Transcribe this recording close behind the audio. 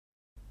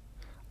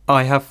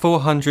I have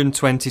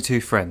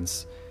 422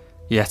 friends,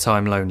 yet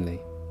I'm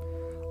lonely.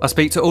 I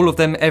speak to all of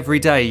them every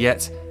day,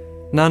 yet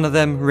none of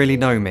them really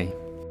know me.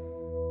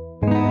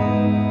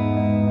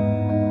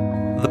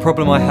 The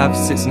problem I have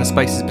sits in the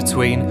spaces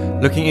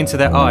between looking into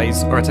their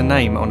eyes or at a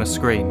name on a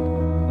screen.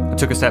 I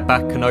took a step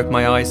back and opened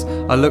my eyes.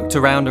 I looked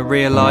around and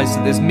realised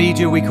that this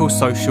media we call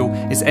social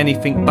is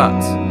anything but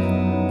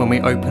when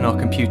we open our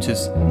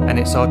computers and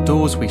it's our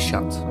doors we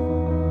shut.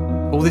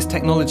 All this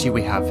technology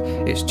we have,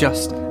 it's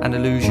just an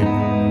illusion.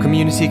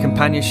 Community,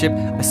 companionship,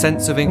 a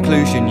sense of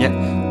inclusion. Yet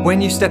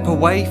when you step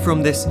away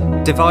from this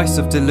device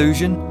of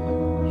delusion,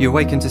 you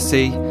awaken to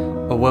see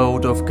a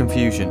world of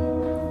confusion.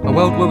 A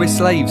world where we're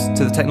slaves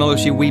to the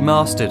technology we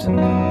mastered,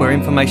 where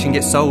information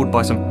gets sold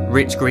by some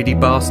rich, greedy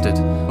bastard.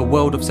 A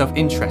world of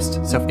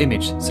self-interest,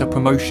 self-image,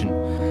 self-promotion,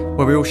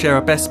 where we all share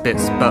our best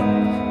bits but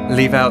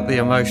leave out the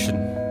emotion.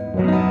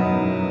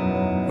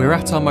 We're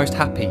at our most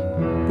happy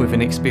with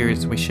an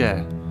experience we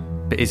share.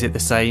 But is it the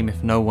same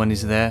if no one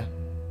is there?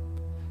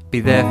 Be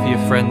there for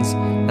your friends,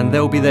 and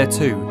they'll be there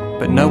too,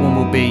 but no one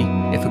will be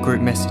if a group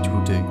message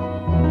will do.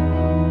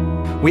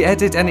 We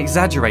edit and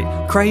exaggerate,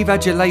 crave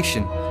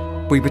adulation.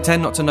 We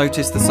pretend not to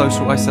notice the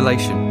social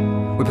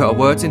isolation. We put our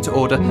words into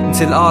order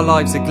until our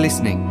lives are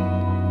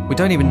glistening. We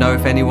don't even know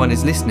if anyone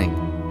is listening.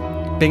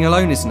 Being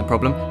alone isn't the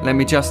problem. Let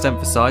me just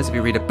emphasise, if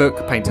you read a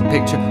book, paint a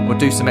picture, or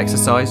do some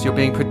exercise, you're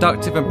being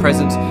productive and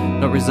present,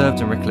 not reserved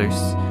and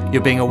recluse.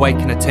 You're being awake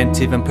and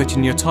attentive and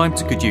putting your time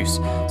to good use.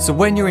 So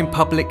when you're in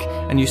public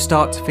and you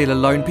start to feel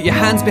alone, put your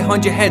hands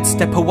behind your head,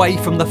 step away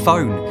from the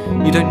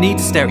phone. You don't need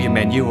to stare at your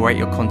menu or at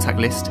your contact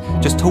list.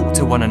 Just talk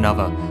to one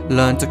another.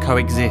 Learn to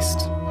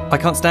coexist. I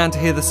can't stand to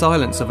hear the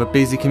silence of a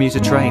busy commuter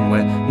train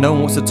where no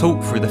one wants to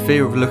talk through the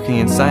fear of looking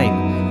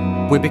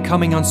insane. We're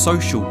becoming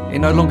unsocial. It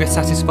no longer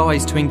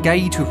satisfies to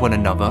engage with one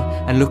another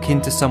and look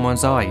into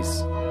someone's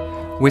eyes.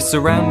 We're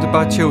surrounded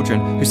by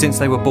children who, since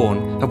they were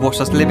born, have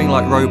watched us living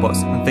like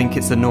robots and think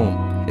it's the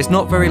norm. It's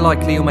not very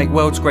likely you'll make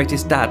world's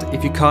greatest dad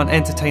if you can't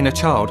entertain a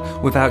child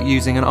without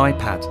using an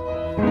iPad.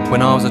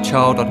 When I was a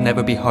child, I'd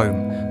never be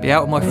home. Be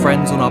out with my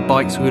friends on our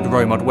bikes, we would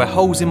roam. I'd wear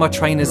holes in my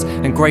trainers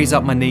and graze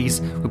up my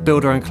knees. We'd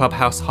build our own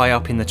clubhouse high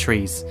up in the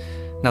trees.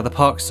 Now the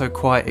park's so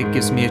quiet it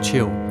gives me a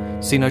chill.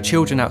 See no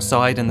children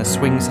outside and the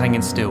swings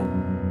hanging still.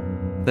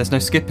 There's no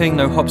skipping,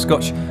 no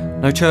hopscotch,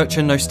 no church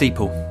and no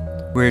steeple.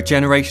 We're a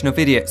generation of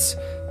idiots,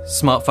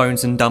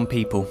 smartphones and dumb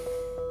people.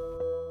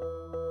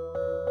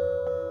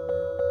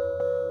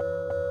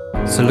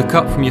 So look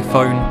up from your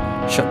phone,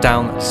 shut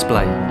down the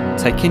display.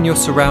 Take in your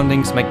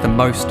surroundings, make the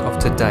most of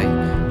today.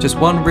 Just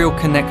one real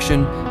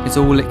connection is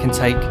all it can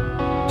take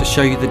to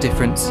show you the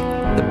difference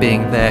that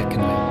being there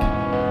can make.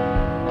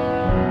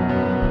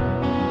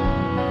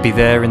 Be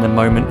there in the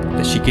moment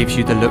that she gives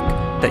you the look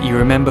that you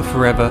remember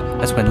forever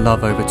as when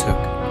love overtook.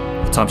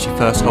 The time she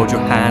first holds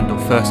your hand or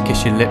first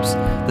kiss your lips.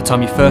 The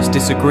time you first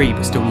disagree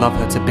but still love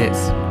her to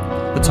bits.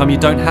 The time you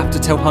don't have to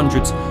tell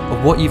hundreds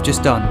of what you've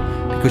just done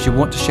because you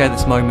want to share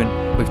this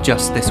moment with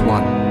just this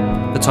one.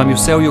 The time you'll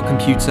sell your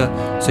computer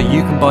so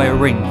you can buy a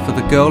ring for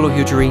the girl of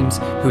your dreams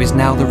who is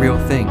now the real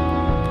thing.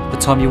 The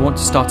time you want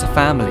to start a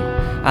family,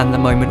 and the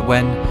moment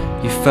when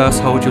you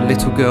first hold your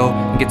little girl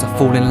and get to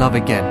fall in love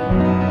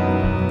again.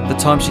 The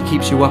time she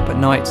keeps you up at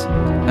night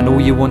and all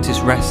you want is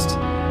rest,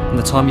 and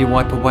the time you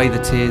wipe away the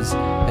tears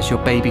as your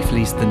baby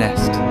flees the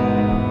nest.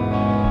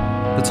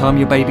 The time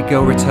your baby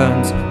girl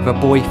returns with a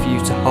boy for you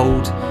to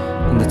hold,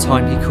 and the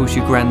time he calls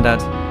you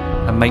granddad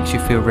and makes you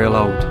feel real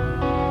old.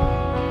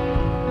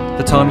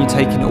 The time you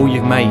take in all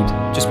you've made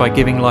just by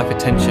giving life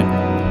attention,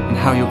 and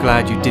how you're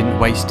glad you didn't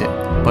waste it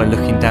by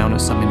looking down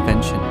at some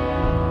invention.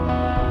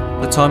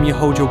 The time you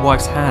hold your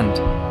wife's hand,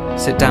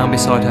 sit down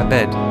beside her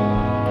bed,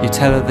 you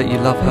tell her that you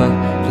love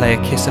her, lay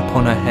a kiss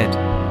upon her head.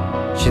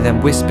 She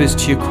then whispers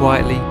to you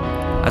quietly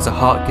as her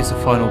heart gives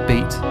a final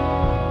beat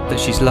that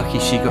she's lucky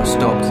she got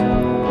stopped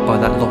by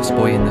that lost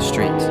boy in the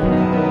street.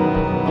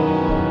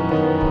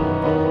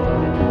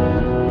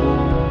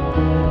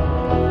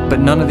 But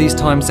none of these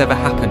times ever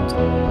happened.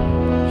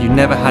 You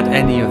never had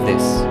any of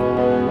this.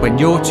 When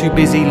you're too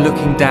busy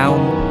looking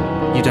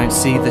down, you don't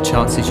see the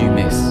chances you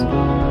miss.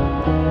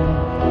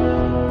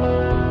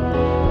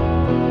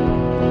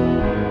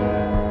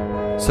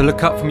 So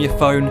look up from your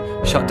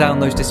phone, shut down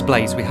those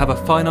displays. We have a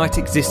finite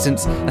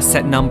existence, a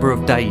set number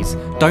of days.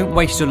 Don't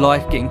waste your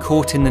life getting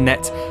caught in the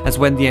net, as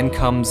when the end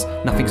comes,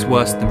 nothing's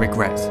worse than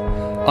regret.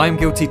 I'm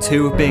guilty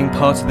too of being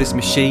part of this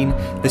machine,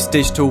 this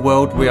digital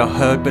world we are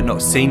heard but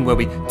not seen, where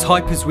we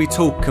type as we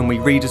talk and we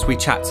read as we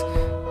chat,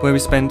 where we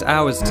spend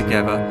hours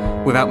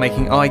together without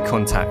making eye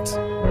contact.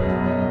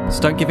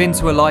 So don't give in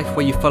to a life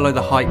where you follow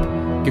the hype.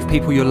 Give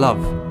people your love,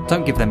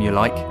 don't give them your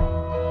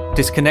like.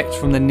 Disconnect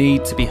from the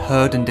need to be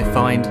heard and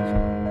defined.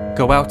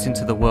 Go out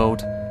into the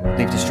world,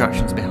 leave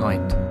distractions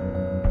behind.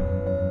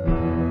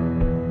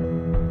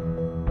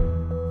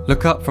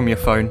 Look up from your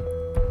phone,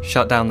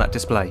 shut down that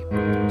display.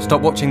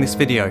 Stop watching this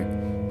video,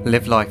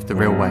 live life the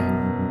real way.